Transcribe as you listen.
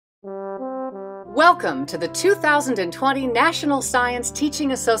Welcome to the 2020 National Science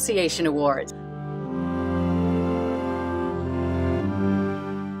Teaching Association Awards.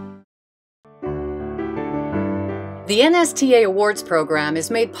 The NSTA Awards program is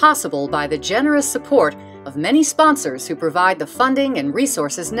made possible by the generous support of many sponsors who provide the funding and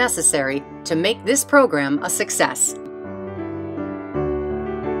resources necessary to make this program a success.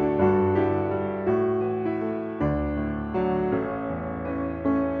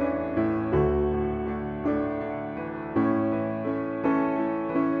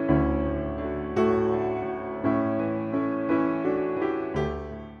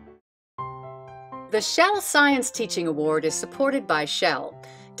 The Shell Science Teaching Award is supported by Shell,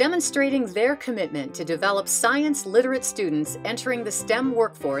 demonstrating their commitment to develop science-literate students entering the STEM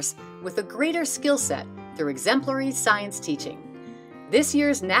workforce with a greater skill set through exemplary science teaching. This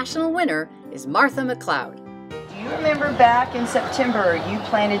year's national winner is Martha McLeod. Do you remember back in September you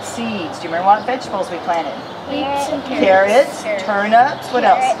planted seeds? Do you remember what vegetables we planted? Carrots, turnips, what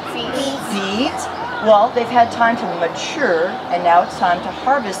else? Beets. Well, they've had time to mature, and now it's time to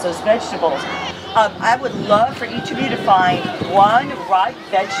harvest those vegetables. I would love for each of you to find one ripe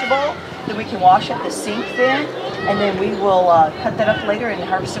vegetable that we can wash at the sink then, and then we will cut that up later and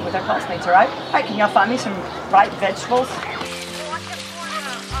harvest it with our classmates, all right? All right, can y'all find me some ripe vegetables?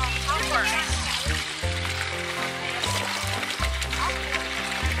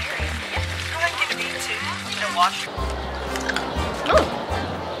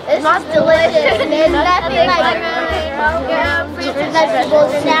 This is delicious. There's nothing like fruits and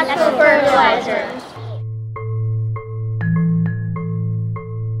vegetables and natural fertilizer.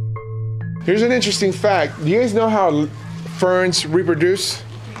 Here's an interesting fact. Do you guys know how ferns reproduce?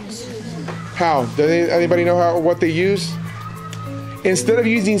 How? Does anybody know what they use? Instead of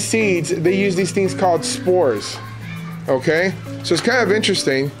using seeds, they use these things called spores. Okay? So it's kind of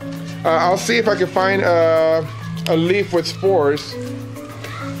interesting. I'll see if I can find a leaf with spores.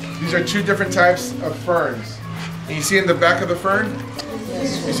 These are two different types of ferns. And you see in the back of the fern?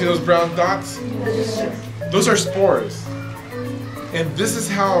 You see those brown dots? Those are spores. And this is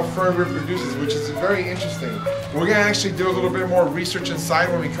how a fern reproduces, which is very interesting. We're gonna actually do a little bit more research inside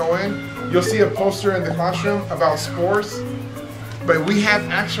when we go in. You'll see a poster in the classroom about spores, but we have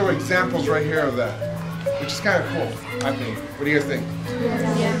actual examples right here of that, which is kind of cool, I think. What do you guys think?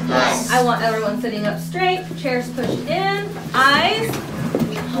 Yeah. I want everyone sitting up straight, chairs pushed in, eyes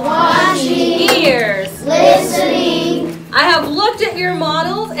Watching, ears listening. I have looked at your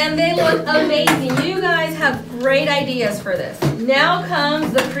models and they look amazing. You guys have great ideas for this. Now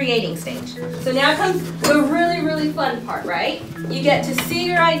comes the creating stage. So now comes the really, really fun part, right? You get to see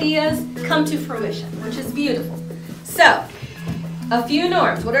your ideas come to fruition, which is beautiful. So, a few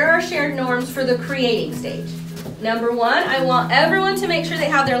norms. What are our shared norms for the creating stage? Number one, I want everyone to make sure they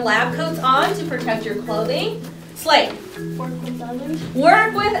have their lab coats on to protect your clothing. Slate. Work with others.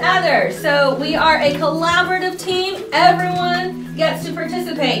 Work with others. So we are a collaborative team. Everyone gets to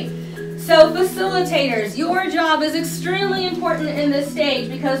participate. So facilitators, your job is extremely important in this stage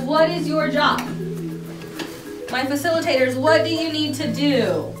because what is your job? My facilitators, what do you need to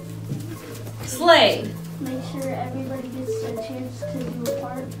do? Slade. Make sure everybody gets a chance to do a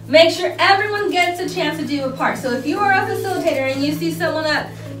part. Make sure everyone gets a chance to do a part. So if you are a facilitator and you see someone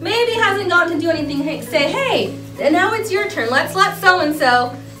that maybe hasn't gotten to do anything, say, hey, and now it's your turn. Let's let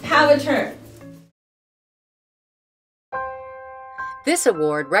so-and-so have a turn. This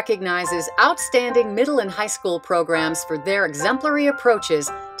award recognizes outstanding middle and high school programs for their exemplary approaches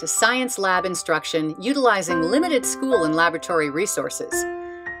to science lab instruction utilizing limited school and laboratory resources.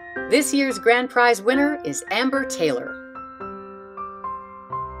 This year's grand prize winner is Amber Taylor.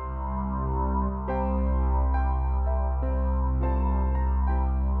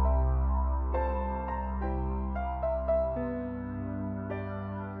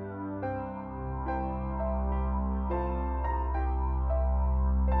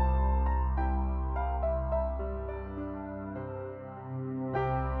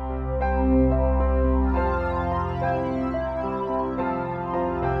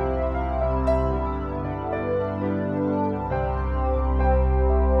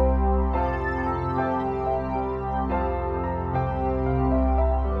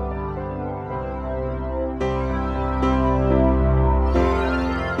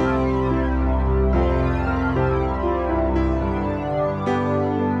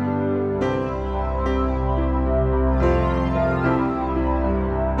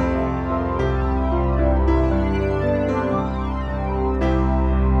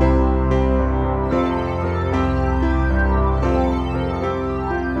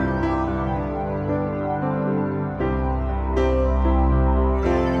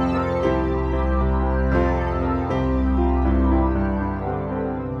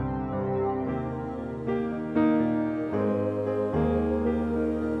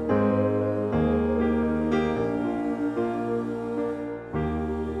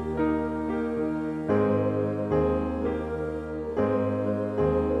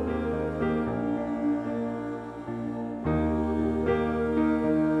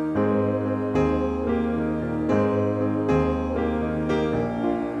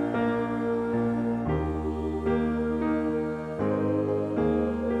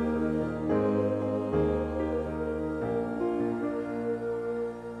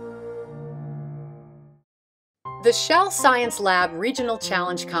 The Shell Science Lab Regional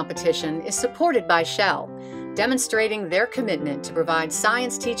Challenge Competition is supported by Shell, demonstrating their commitment to provide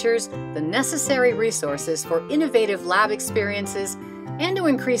science teachers the necessary resources for innovative lab experiences and to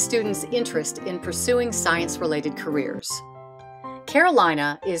increase students' interest in pursuing science-related careers.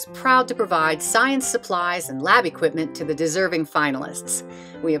 Carolina is proud to provide science supplies and lab equipment to the deserving finalists.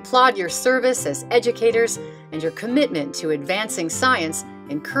 We applaud your service as educators and your commitment to advancing science,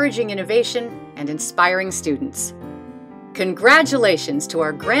 encouraging innovation, and inspiring students. Congratulations to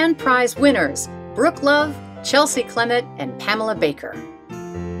our grand prize winners, Brooke Love, Chelsea Clement, and Pamela Baker.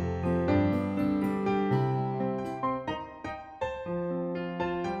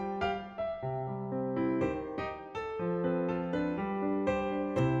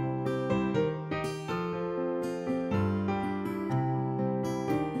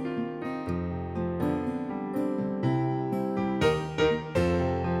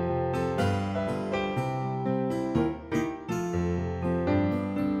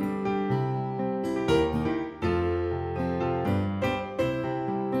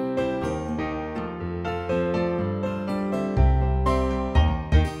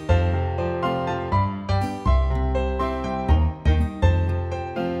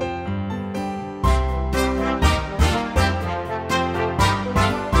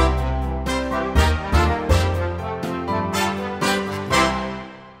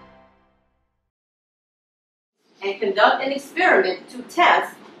 And conduct an experiment to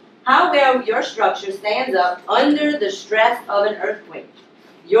test how well your structure stands up under the stress of an earthquake.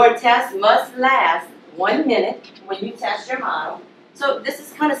 Your test must last 1 minute when you test your model. So this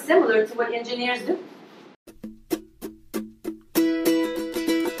is kind of similar to what engineers do.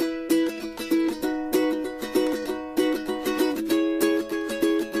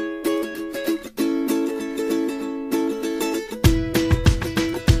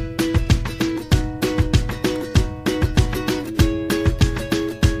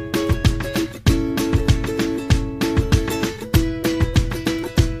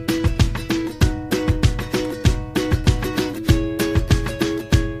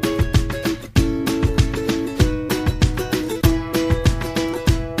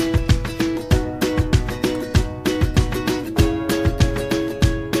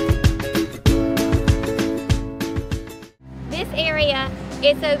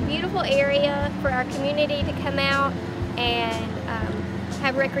 It's a beautiful area for our community to come out and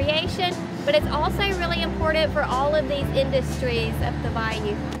have recreation, but it's also really important for all of these industries of the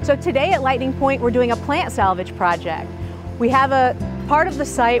bayou. So today at Lightning Point we're doing a plant salvage project. We have a part of the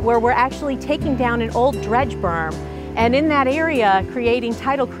site where we're actually taking down an old dredge berm and in that area creating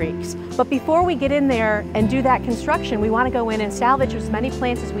tidal creeks. But before we get in there and do that construction, we want to go in and salvage as many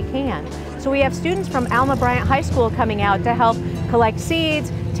plants as we can. So we have students from Alma Bryant High School coming out to help collect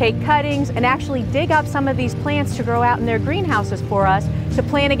seeds, take cuttings, and actually dig up some of these plants to grow out in their greenhouses for us to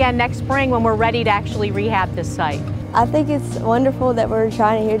plant again next spring when we're ready to actually rehab this site. I think it's wonderful that we're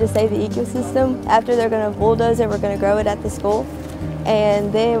trying here to save the ecosystem. After they're going to bulldoze it, we're going to grow it at the school,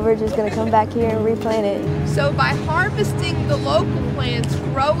 and then we're just going to come back here and replant it. So by harvesting the local plants,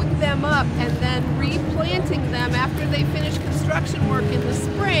 growing them up, and then replanting them after they finish construction work in the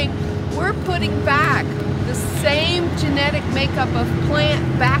spring, we're putting back the same genetic makeup of plant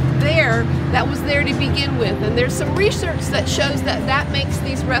back there that was there to begin with. And there's some research that shows that that makes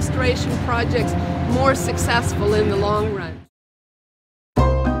these restoration projects more successful in the long run.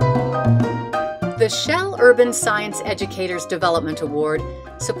 The Shell Urban Science Educators Development Award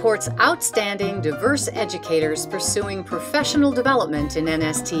supports outstanding, diverse educators pursuing professional development in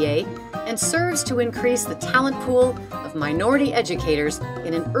NSTA and serves to increase the talent pool of minority educators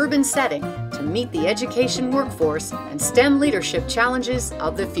in an urban setting to meet the education workforce and STEM leadership challenges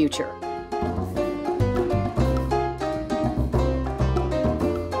of the future.